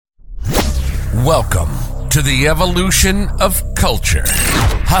Welcome to the evolution of culture.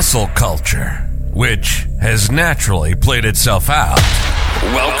 Hustle culture, which has naturally played itself out.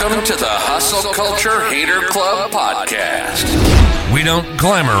 Welcome to the Hustle Culture Hater Club podcast. We don't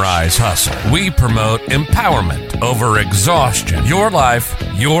glamorize hustle. We promote empowerment over exhaustion. Your life,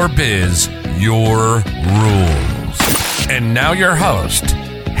 your biz, your rules. And now your host,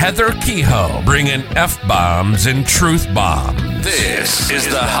 Heather Kehoe, bringing F-bombs and truth bombs. This is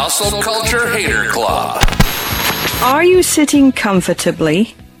the Hustle Culture Hater Club. Are you sitting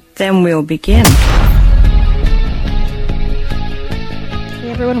comfortably? Then we'll begin. Hey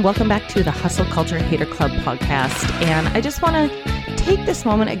everyone, welcome back to the Hustle Culture Hater Club podcast. And I just want to take this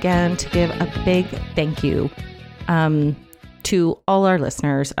moment again to give a big thank you to all our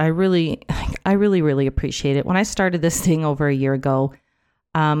listeners. I really appreciate it. When I started this thing over a year ago,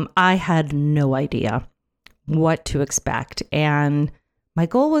 I had no idea what to expect. And my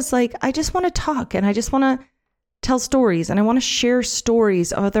goal was like, I just want to talk and I just want to tell stories and I want to share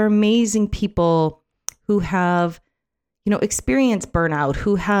stories of other amazing people who have, experienced burnout,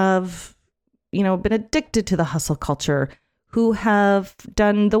 who have, been addicted to the hustle culture, who have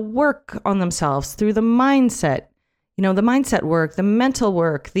done the work on themselves through the mindset, the mindset work, the mental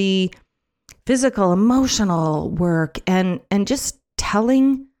work, the physical, emotional work, and just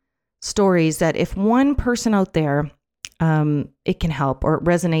telling stories that if one person out there, it can help or it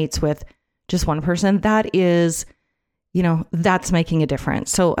resonates with just one person, that is, that's making a difference.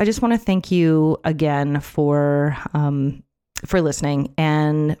 So I just want to thank you again for listening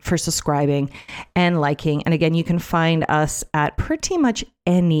and for subscribing and liking. And again, you can find us at pretty much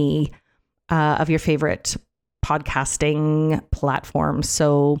any of your favorite podcasting platforms.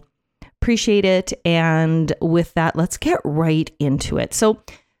 So appreciate it. And with that, let's get right into it. So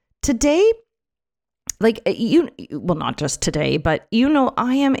today, not just today, but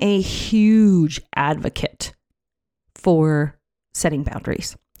I am a huge advocate for setting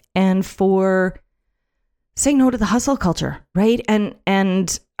boundaries and for saying no to the hustle culture, right?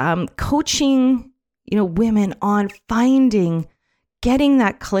 And coaching, women on getting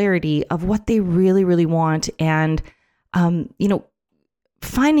that clarity of what they really, really want and,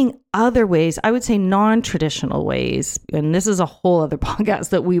 finding other ways, I would say non-traditional ways. And this is a whole other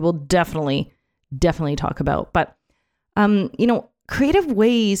podcast that we will definitely talk about. But, creative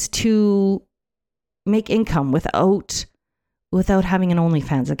ways to make income without having an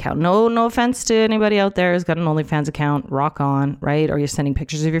OnlyFans account. No offense to anybody out there who's got an OnlyFans account, rock on, right? Or you're sending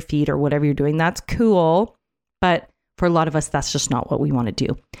pictures of your feet or whatever you're doing. That's cool. But for a lot of us, that's just not what we want to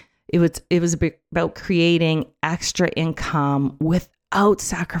do. It was about creating extra income without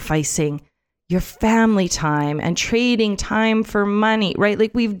sacrificing your family time and trading time for money, right?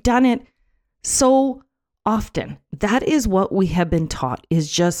 Like we've done it so often. That is what we have been taught,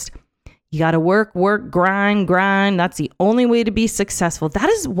 is just you got to work, grind. That's the only way to be successful. That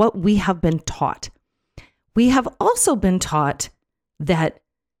is what we have been taught. We have also been taught that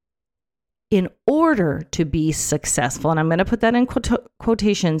in order to be successful, and I'm going to put that in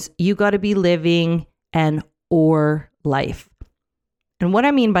quotations, you got to be living an or life. And what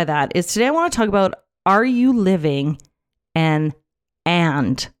I mean by that is today I want to talk about, are you living an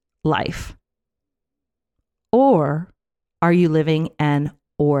and life? Or are you living an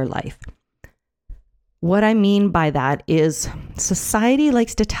or life? What I mean by that is society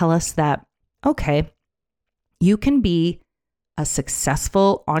likes to tell us that, okay, you can be a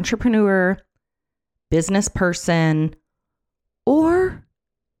successful entrepreneur, business person, or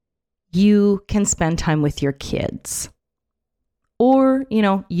you can spend time with your kids. Or,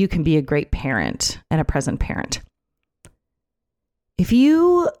 you can be a great parent and a present parent. If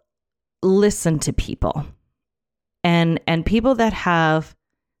you listen to people and people that have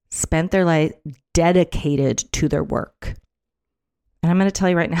spent their life dedicated to their work, and I'm going to tell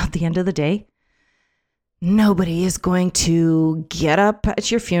you right now, at the end of the day, nobody is going to get up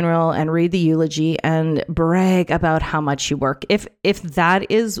at your funeral and read the eulogy and brag about how much you work. If that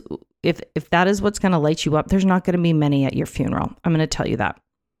is what's going to light you up, there's not going to be many at your funeral. I'm going to tell you that.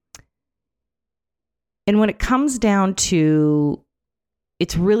 And when it comes down to,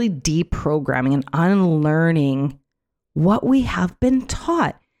 it's really deprogramming and unlearning what we have been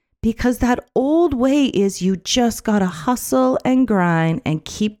taught, because that old way is you just got to hustle and grind and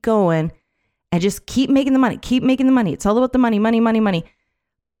keep going and just keep making the money. It's all about the money.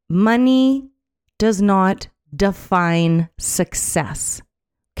 Money does not define success.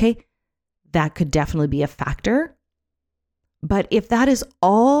 Okay. That could definitely be a factor. But if that is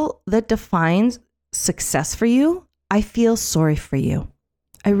all that defines success for you, I feel sorry for you.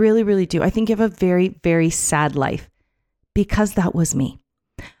 I really, really do. I think you have a very, very sad life, because that was me.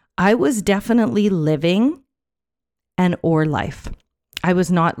 I was definitely living an or life. I was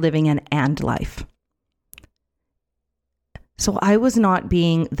not living an and life. So I was not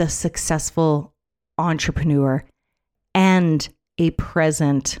being the successful entrepreneur and a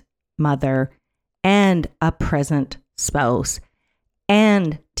present mother and a present spouse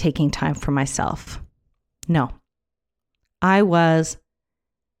and taking time for myself. No, I'm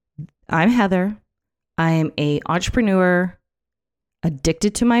Heather. I am an entrepreneur,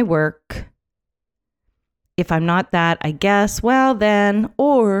 addicted to my work. If I'm not that, I guess, well then,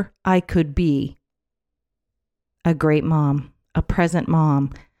 or I could be a great mom, a present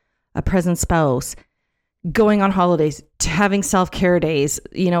spouse, going on holidays, having self-care days,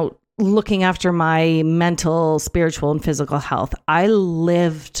 looking after my mental, spiritual, and physical health. I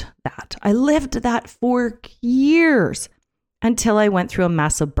lived that. I lived that for years until I went through a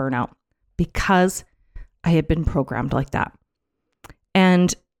massive burnout because I had been programmed like that.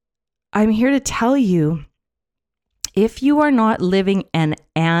 And I'm here to tell you, if you are not living an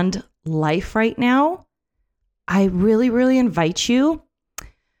and life right now, I really, really invite you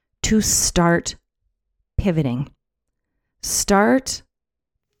to start pivoting. Start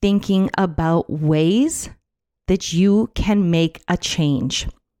thinking about ways that you can make a change.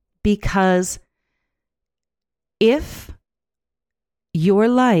 Because if your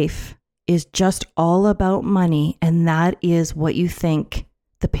life is just all about money and that is what you think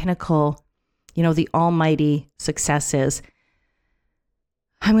the pinnacle, the almighty success is,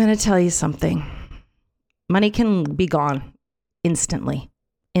 I'm going to tell you something. Money can be gone instantly.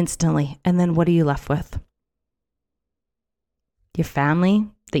 And then what are you left with? Your family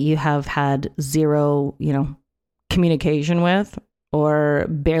that you have had zero, communication with, or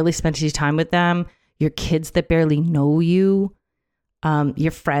barely spent any time with them, your kids that barely know you,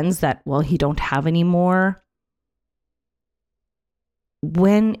 your friends that, you don't have anymore.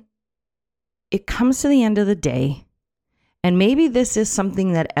 When it comes to the end of the day, and maybe this is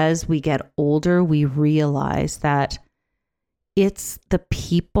something that as we get older, we realize that it's the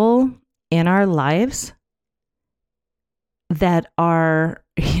people in our lives that are,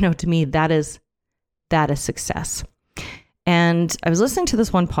 to me, that is success. And I was listening to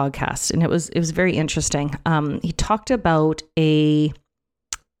this one podcast, and it was very interesting. He talked about a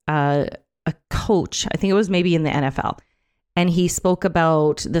coach. I think it was maybe in the NFL, and he spoke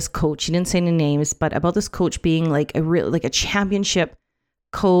about this coach. He didn't say any names, but about this coach being like a championship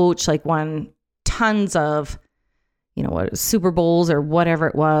coach, like won tons of, Super Bowls or whatever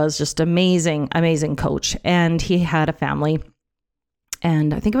it was. Just amazing coach. And he had a family,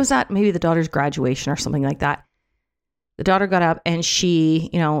 and I think it was at maybe the daughter's graduation or something like that. The daughter got up and she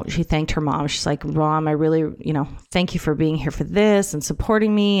thanked her mom. She's like, Mom, I really, thank you for being here for this and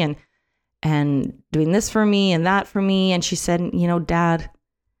supporting me and doing this for me and that for me. And she said, Dad,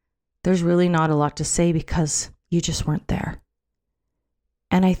 there's really not a lot to say because you just weren't there.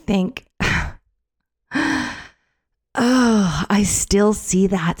 And I think, I still see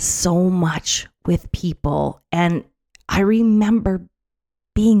that so much with people. And I remember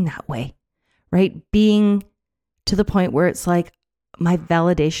being that way, right? Being to the point where it's like my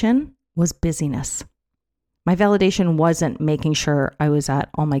validation was busyness. My validation wasn't making sure I was at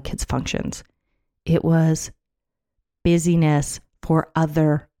all my kids' functions. It was busyness for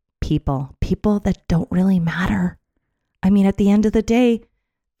other people that don't really matter. I mean, at the end of the day,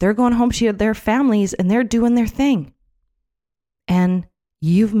 they're going home to their families and they're doing their thing. And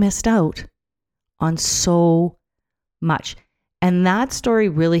you've missed out on so much. And that story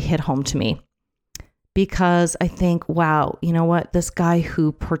really hit home to me because I think, wow, you know what? This guy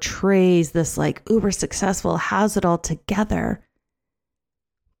who portrays this like uber successful, has it all together,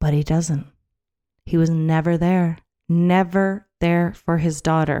 but he doesn't. He was never there for his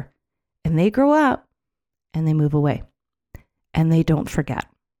daughter. And they grow up and they move away and they don't forget.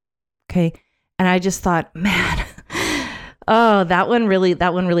 Okay. And I just thought, man, that one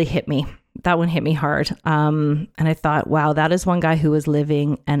really hit me. That one hit me hard. And I thought, wow, that is one guy who was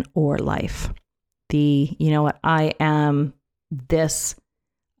living an or life. I am this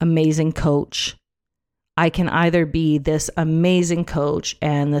amazing coach. I can either be this amazing coach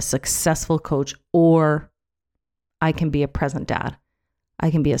and the successful coach, or I can be a present dad.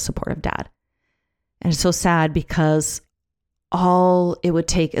 I can be a supportive dad. And it's so sad because all it would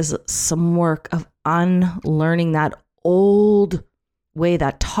take is some work of unlearning that old way,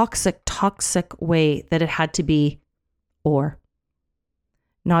 that toxic way that it had to be, or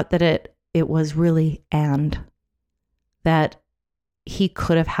not that it was really, and that he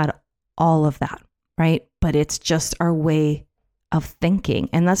could have had all of that, right? But it's just our way of thinking.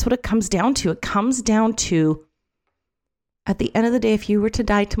 And that's what it comes down to. It comes down to At the end of the day, if you were to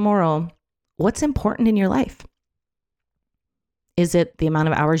die tomorrow, what's important in your life? Is it the amount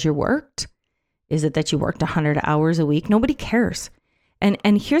of hours you worked? Is it that you worked 100 hours a week? Nobody cares.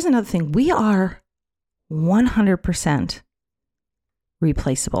 And here's another thing. We are 100%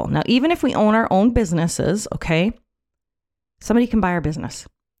 replaceable. Now, even if we own our own businesses, okay, somebody can buy our business.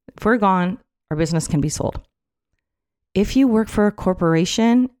 If we're gone, our business can be sold. If you work for a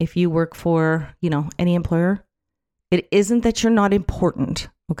corporation, if you work for, any employer, it isn't that you're not important,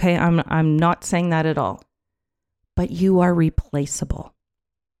 okay? I'm not saying that at all. But you are replaceable.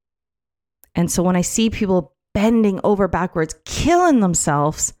 And so when I see people bending over backwards, killing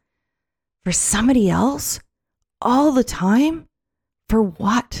themselves for somebody else all the time, for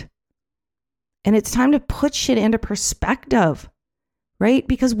what? And it's time to put shit into perspective, right?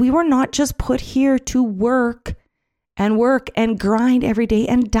 Because we were not just put here to work and grind every day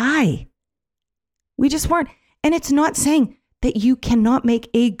and die. We just weren't. And it's not saying that you cannot make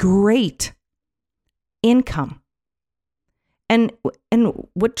a great income. And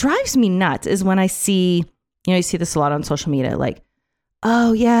what drives me nuts is when I see, you see this a lot on social media, like,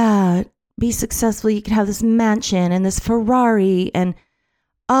 oh yeah, be successful. You can have this mansion and this Ferrari and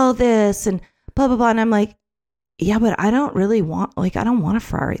all this and blah, blah, blah. And I'm like, yeah, but I don't really want, I don't want a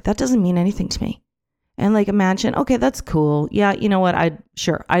Ferrari. That doesn't mean anything to me. And like a mansion, okay, that's cool. Yeah, you know what?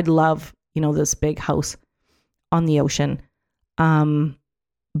 I'd love, this big house on the ocean.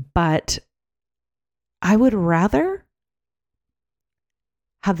 But I would rather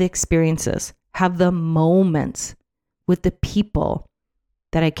have the experiences, have the moments with the people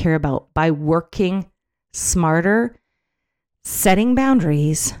that I care about by working smarter, setting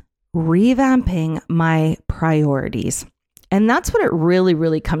boundaries, revamping my priorities. And that's what it really,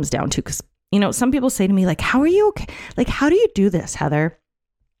 really comes down to. Because, some people say to me, like, how are you okay? Like, how do you do this, Heather?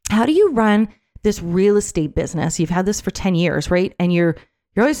 How do you run this real estate business? You've had this for 10 years, right? And you're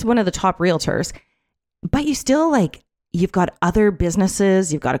always one of the top realtors, but you still you've got other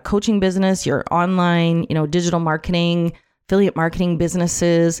businesses, you've got a coaching business, your online, digital marketing, affiliate marketing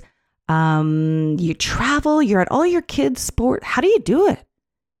businesses. You travel, you're at all your kids' sport. How do you do it?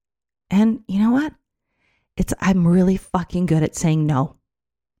 And you know what? I'm really fucking good at saying no.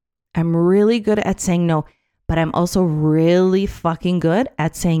 I'm really good at saying no, but I'm also really fucking good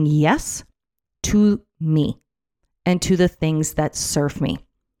at saying yes to me and to the things that serve me.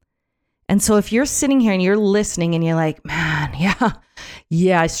 And so if you're sitting here and you're listening and you're like, man,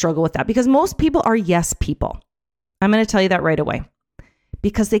 yeah, I struggle with that, because most people are yes people. I'm going to tell you that right away,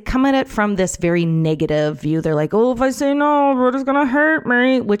 because they come at it from this very negative view. They're like, oh, if I say no, it's going to hurt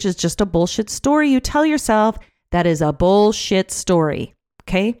me, which is just a bullshit story. You tell yourself that is a bullshit story.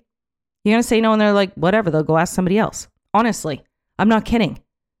 Okay. You're going to say no. And they're like, whatever, they'll go ask somebody else. Honestly, I'm not kidding.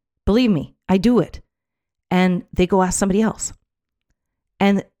 Believe me, I do it. And they go ask somebody else.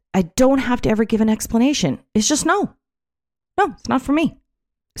 And I don't have to ever give an explanation. It's just no. No, it's not for me.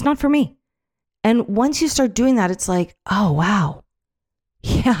 It's not for me. And once you start doing that, it's like, oh, wow.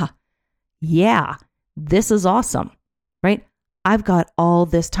 Yeah, this is awesome, right? I've got all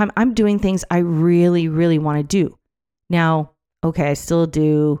this time. I'm doing things I really, really want to do. Now, okay, I still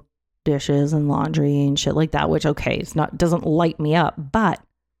do dishes and laundry and shit like that, which, okay, doesn't light me up. But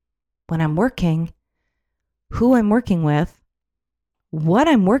when I'm working, who I'm working with, what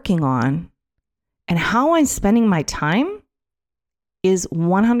I'm working on, and how I'm spending my time is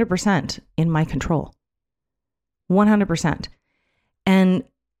 100% in my control. 100%. And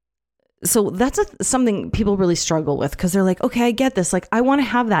so that's something people really struggle with, because they're like, okay, I get this. Like, I want to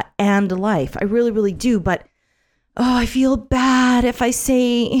have that and life. I really, really do. But, I feel bad if I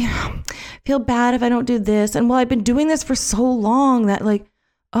say, feel bad if I don't do this. And well, I've been doing this for so long that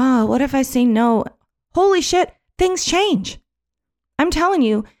what if I say no? Holy shit, things change. I'm telling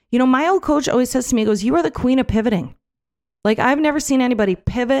you, my old coach always says to me, he goes, you are the queen of pivoting. Like, I've never seen anybody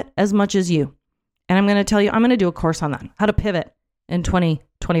pivot as much as you. And I'm going to tell you, I'm going to do a course on that, how to pivot in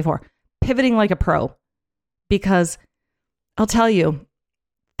 2024, pivoting like a pro, because I'll tell you,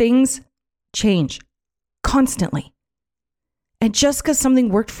 things change constantly. And just because something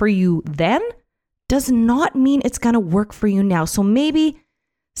worked for you then does not mean it's going to work for you now. So maybe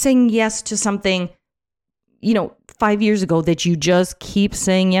saying yes to something, 5 years ago that you just keep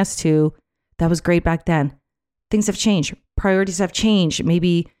saying yes to, that was great back then. Things have changed. Priorities have changed.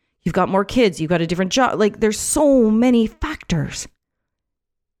 Maybe you've got more kids. You've got a different job. There's so many factors.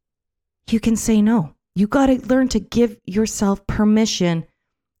 You can say no. You got to learn to give yourself permission,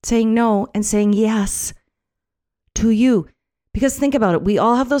 saying no and saying yes to you. Because think about it. We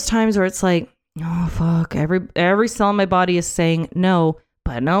all have those times where it's like, oh, fuck. Every cell in my body is saying no,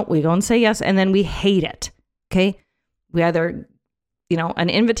 but no, we go and say yes. And then we hate it. Okay. We either, an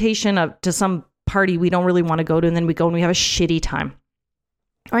invitation to some party we don't really want to go to, and then we go and we have a shitty time.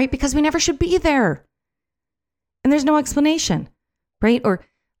 Right? Because we never should be there. And there's no explanation, right? Or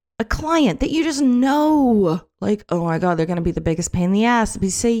a client that you just know, like, oh my God, they're going to be the biggest pain in the ass. We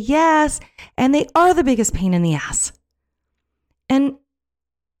say yes, and they are the biggest pain in the ass. And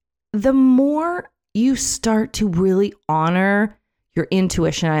the more you start to really honor your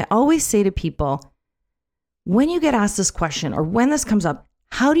intuition, I always say to people, when you get asked this question or when this comes up,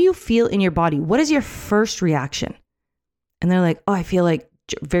 how do you feel in your body? What is your first reaction? And they're like, oh, I feel like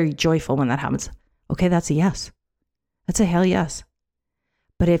very joyful when that happens. Okay, that's a yes. That's a hell yes.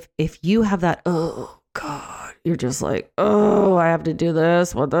 But if you have that, oh God, you're just like, oh, I have to do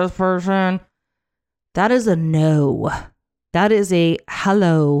this with this person. That is a no. That is a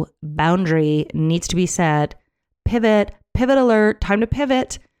hello, boundary needs to be set. Pivot alert, time to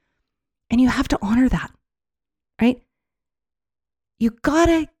pivot. And you have to honor that, right? You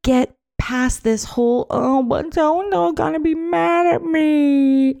gotta get past this whole, oh, but so gonna be mad at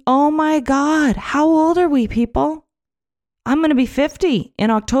me. Oh my God, how old are we, people? I'm going to be 50 in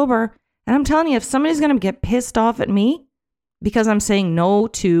October. And I'm telling you, if somebody's going to get pissed off at me because I'm saying no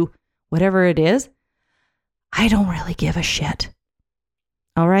to whatever it is, I don't really give a shit.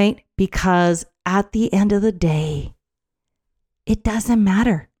 All right? Because at the end of the day, it doesn't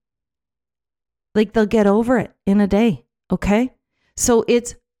matter. Like, they'll get over it in a day. Okay? So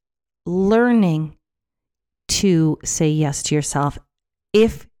it's learning to say yes to yourself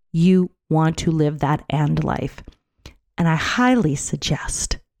if you want to live that and life. And I highly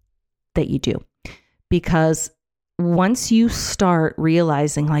suggest that you do, because once you start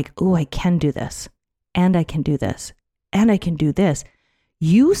realizing like, oh, I can do this, and I can do this, and I can do this,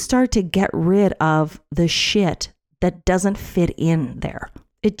 you start to get rid of the shit that doesn't fit in there.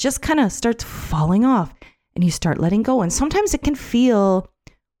 It just kind of starts falling off and you start letting go. And sometimes it can feel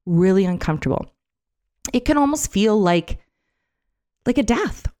really uncomfortable. It can almost feel like a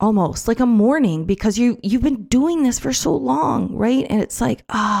death, almost like a mourning, because you've been doing this for so long, right? And it's like,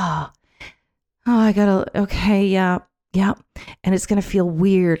 I gotta, okay, yeah. And it's going to feel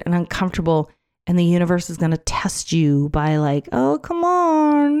weird and uncomfortable. And the universe is going to test you by like, oh, come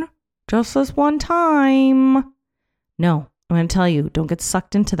on, just this one time. No, I'm going to tell you, don't get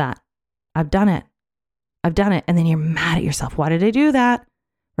sucked into that. I've done it. And then you're mad at yourself. Why did I do that?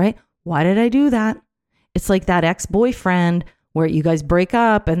 Right? Why did I do that? It's like that ex-boyfriend where you guys break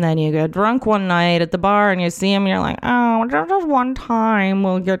up and then you get drunk one night at the bar and you see him and you're like, oh, just one time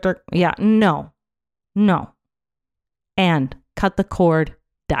we'll get to, yeah, no. And cut the cord,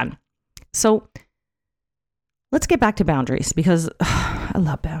 done. So let's get back to boundaries, because I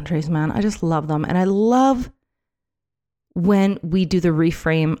love boundaries, man. I just love them. And I love when we do the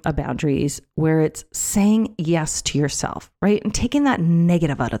reframe of boundaries where it's saying yes to yourself, right? And taking that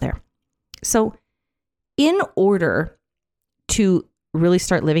negative out of there. So in order to really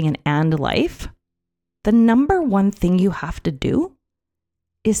start living an and life, the number one thing you have to do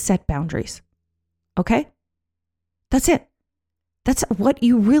is set boundaries. Okay? That's it. That's what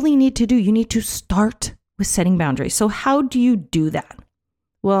you really need to do. You need to start with setting boundaries. So how do you do that?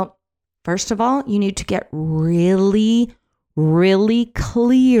 Well, first of all, you need to get really, really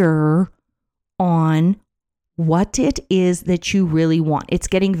clear on what it is that you really want. It's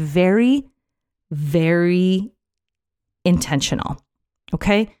getting very, very intentional.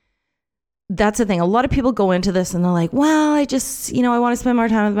 Okay? That's the thing. A lot of people go into this and they're like, well, I just, I want to spend more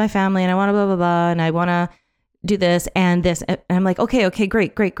time with my family and I want to blah, blah, blah. And I want to do this and this. And I'm like, okay,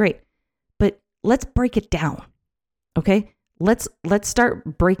 great. But let's break it down. Okay? Let's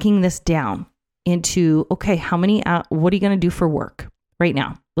start breaking this down into, okay, what are you going to do for work right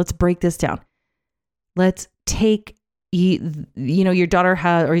now? Let's break this down. Let's take, your daughter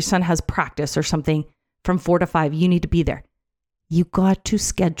has, or your son has practice or something from 4 to 5. You need to be there. You got to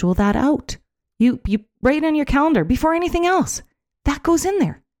schedule that out. You write it on your calendar before anything else. That goes in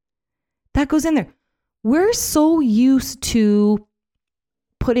there. We're so used to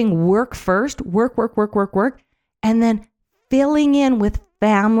putting work first, work, and then filling in with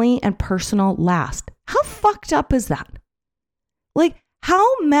family and personal last. How fucked up is that? Like,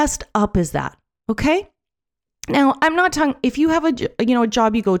 how messed up is that? Okay? Now, I'm not talking, if you have a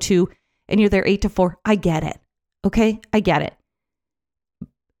job you go to and you're there 8 to 4, I get it. Okay? I get it.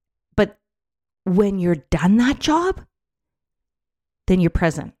 But when you're done that job, then you're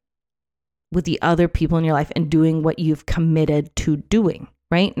present with the other people in your life and doing what you've committed to doing,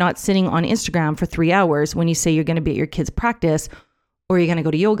 right? Not sitting on Instagram for 3 hours when you say you're going to be at your kid's practice or you're going to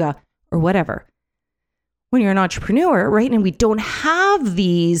go to yoga or whatever. When you're an entrepreneur, right? And we don't have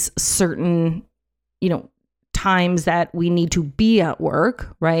these certain, times that we need to be at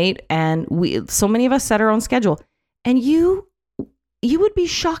work, right? And so many of us set our own schedule. And you would be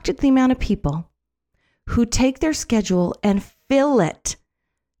shocked at the amount of people who take their schedule and fill it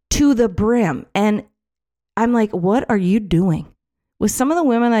to the brim. And I'm like, what are you doing? With some of the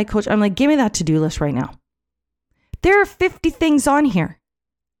women I coach, I'm like, give me that to-do list right now. There are 50 things on here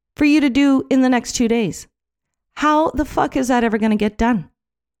for you to do in the next 2 days. How the fuck is that ever going to get done?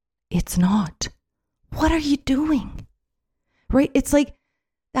 It's not. What are you doing? Right? It's like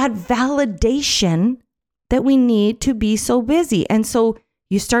that validation that we need to be so busy. And so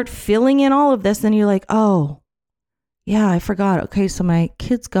you start filling in all of this and you're like, oh, yeah, I forgot. Okay, so my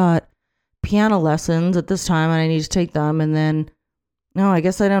kids got piano lessons at this time and I need to take them. And then, no, I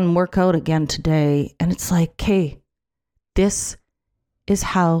guess I didn't work out again today. And it's like, okay, this is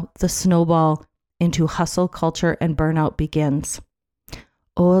how the snowball into hustle culture and burnout begins.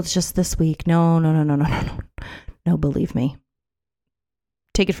 Oh, it's just this week. No. No, believe me.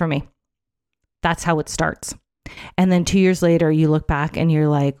 Take it from me. That's how it starts. And then 2 years later, you look back and you're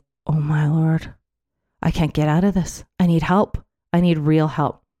like, oh my Lord, I can't get out of this. I need help. I need real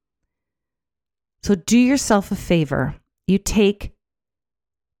help. So do yourself a favor. You take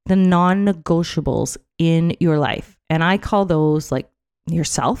the non-negotiables in your life. And I call those like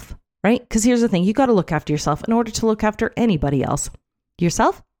yourself, right? Because here's the thing. You got to look after yourself in order to look after anybody else.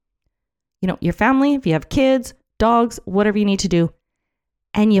 Yourself, your family, if you have kids, dogs, whatever you need to do.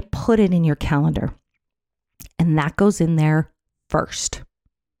 And you put it in your calendar. And that goes in there first.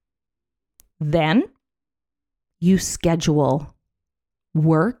 Then you schedule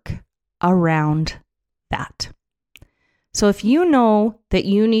work around that. So if you know that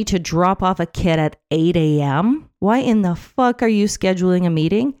you need to drop off a kid at 8 a.m., why in the fuck are you scheduling a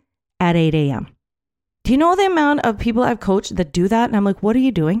meeting at 8 a.m.? Do you know the amount of people I've coached that do that? And I'm like, what are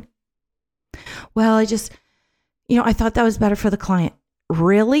you doing? Well, I just, I thought that was better for the client.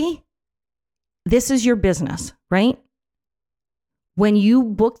 Really? This is your business, right? When you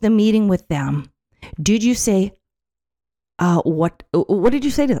book the meeting with them, did you say, what did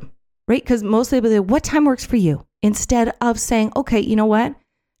you say to them? Right? Because mostly they'll be like, what time works for you? Instead of saying, okay, you know what?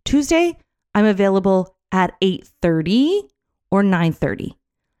 Tuesday, I'm available at 8:30 or 9:30.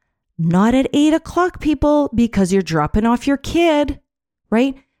 Not at 8 o'clock, people, because you're dropping off your kid,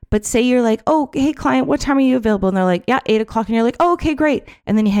 right? But say you're like, oh, hey, client, what time are you available? And they're like, yeah, 8 o'clock. And you're like, oh, okay, great.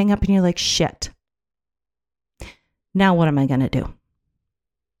 And then you hang up and you're like, shit. Now what am I going to do?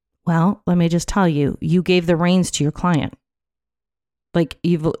 Well, let me just tell you, you gave the reins to your client. Like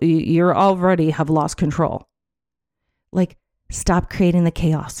you're already have lost control. Like stop creating the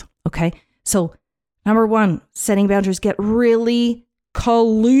chaos. Okay. So number one, setting boundaries, get really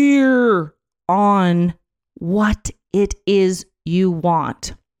clear on what it is you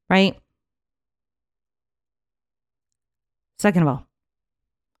want, right? Second of all,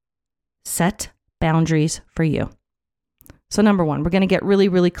 set boundaries for you. So number one, we're going to get really,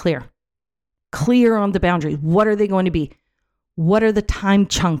 really clear on the boundaries. What are they going to be? What are the time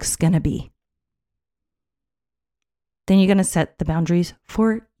chunks going to be? Then you're going to set the boundaries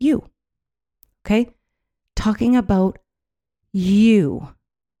for you. Okay? Talking about you.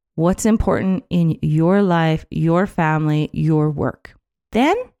 What's important in your life, your family, your work.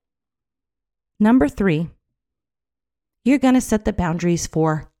 Then, number 3, you're going to set the boundaries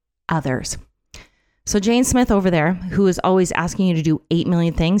for others. So Jane Smith over there, who is always asking you to do 8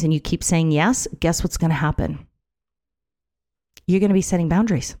 million things and you keep saying yes, guess what's going to happen? You're going to be setting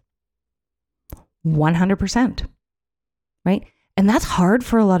boundaries. 100%. Right? And that's hard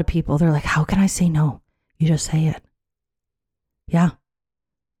for a lot of people. They're like, how can I say no? You just say it. Yeah.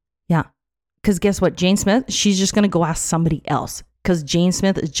 Because guess what? Jane Smith, she's just going to go ask somebody else because Jane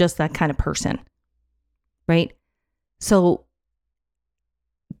Smith is just that kind of person. Right? So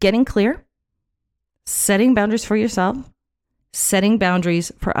getting clear, setting boundaries for yourself, setting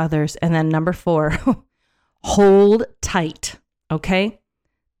boundaries for others. And then number 4, hold tight. Okay?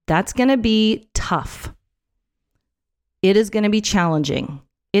 That's going to be tough. It is going to be challenging.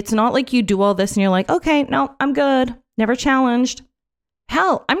 It's not like you do all this and you're like, okay, no, I'm good. Never challenged.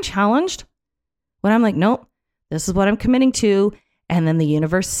 Hell, I'm challenged. When I'm like, nope, this is what I'm committing to. And then the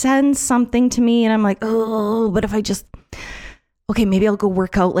universe sends something to me and I'm like, oh, but if I just, okay, maybe I'll go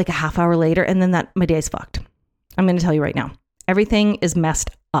work out like a half hour later. And then my day's fucked. I'm going to tell you right now, everything is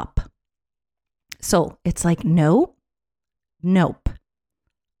messed up. So it's like, nope.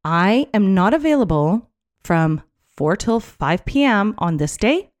 I am not available from 4 till 5 p.m. on this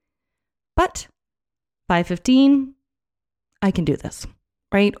day, but 5:15, I can do this,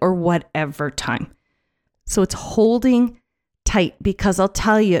 right? Or whatever time. So it's holding tight, because I'll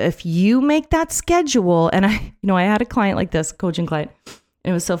tell you, if you make that schedule, and I had a client like this, coaching client,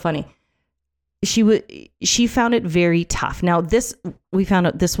 and it was so funny. She found it very tough. Now we found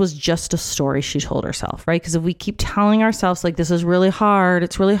out this was just a story she told herself, right? Because if we keep telling ourselves like, this is really hard,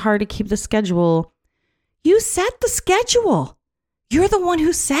 it's really hard to keep the schedule. You set the schedule. You're the one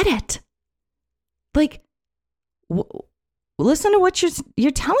who set it. Like, listen to what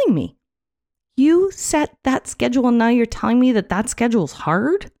you're telling me. You set that schedule, and now you're telling me that schedule's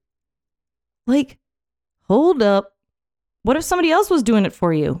hard? Like, hold up. What if somebody else was doing it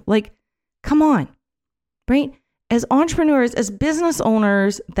for you? Like, come on, right? As entrepreneurs, as business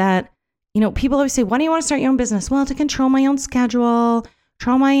owners, that, people always say, why do you want to start your own business? Well, to control my own schedule,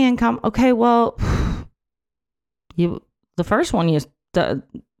 control my income. Okay, well, the first one,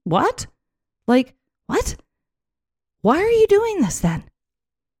 what? Like, what? Why are you doing this then?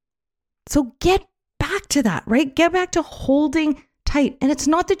 So get back to that, right? Get back to holding tight. And it's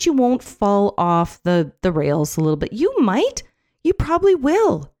not that you won't fall off the rails a little bit. You might. You probably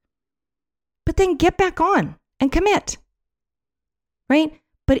will. But then get back on and commit, right?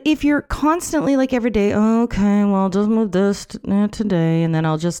 But if you're constantly like every day, okay, well, I'll just move this today, and then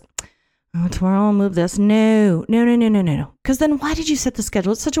I'll just, tomorrow I'll move this. No. Because then why did you set the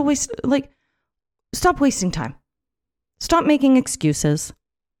schedule? It's such a waste. Like, stop wasting time. Stop making excuses.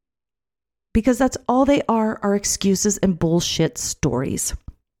 Because that's all they are excuses and bullshit stories.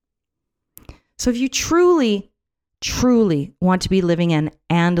 So if you truly want to be living an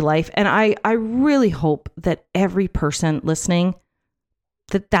and life, and I really hope that every person listening,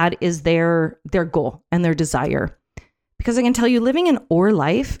 that is their goal and their desire. Because I can tell you, living an or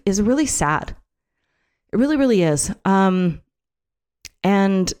life is really sad. It really, really is. And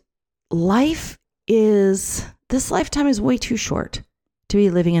this lifetime is way too short to be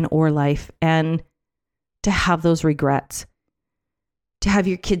living an or life and to have those regrets, to have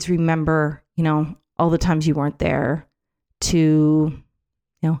your kids remember, all the times you weren't there, to,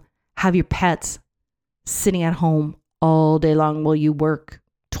 have your pets sitting at home all day long while you work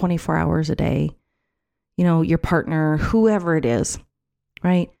 24 hours a day, your partner, whoever it is,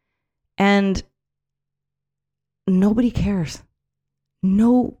 right? And nobody cares.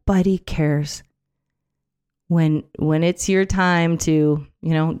 Nobody cares when it's your time to,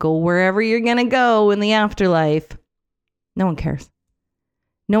 go wherever you're going to go in the afterlife. No one cares.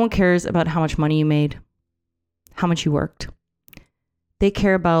 No one cares about how much money you made, how much you worked. They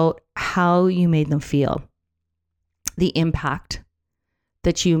care about how you made them feel, the impact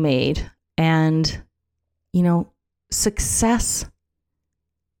that you made. And, success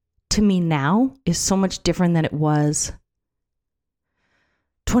to me now is so much different than it was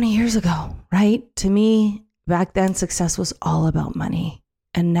 20 years ago, right? To me, back then, success was all about money.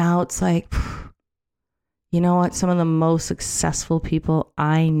 And now it's like, you know what? Some of the most successful people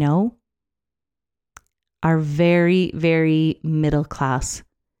I know are very, very middle class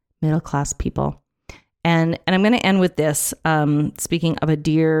people. And I'm going to end with this. Speaking of a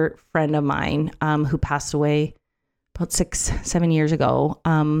dear friend of mine who passed away about 6-7 years ago,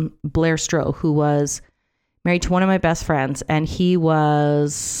 Blair Stroh, who was married to one of my best friends, and he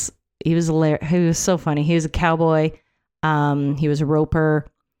was so funny. He was a cowboy. He was a roper.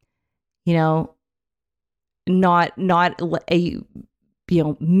 Not a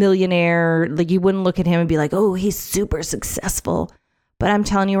millionaire. Like, you wouldn't look at him and be like, oh, he's super successful. But I'm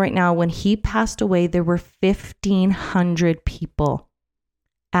telling you right now, when he passed away, there were 1,500 people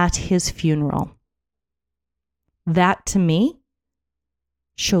at his funeral. That, to me,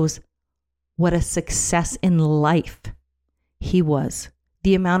 shows what a success in life he was.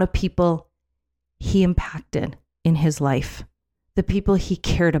 The amount of people he impacted in his life, the people he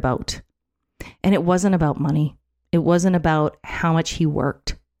cared about. And it wasn't about money. It wasn't about how much he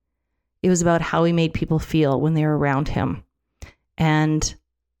worked. It was about how he made people feel when they were around him. And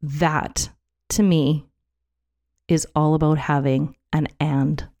that, to me, is all about having an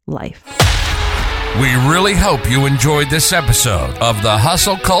and life. We really hope you enjoyed this episode of the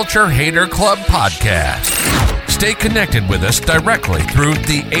Hustle Culture Hater Club podcast. Stay connected with us directly through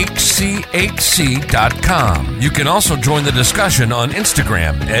thehchc.com. You can also join the discussion on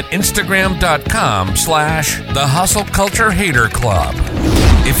Instagram at instagram.com/The Hustle Culture Hater Club.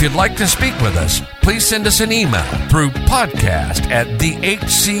 If you'd like to speak with us, please send us an email through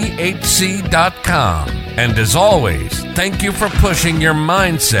podcast@thehchc.com. And as always, thank you for pushing your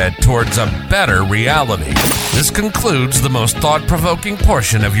mindset towards a better reality. This concludes the most thought-provoking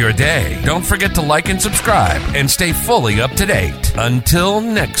portion of your day. Don't forget to like and subscribe and stay fully up to date. Until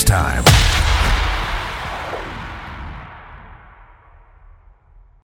next time.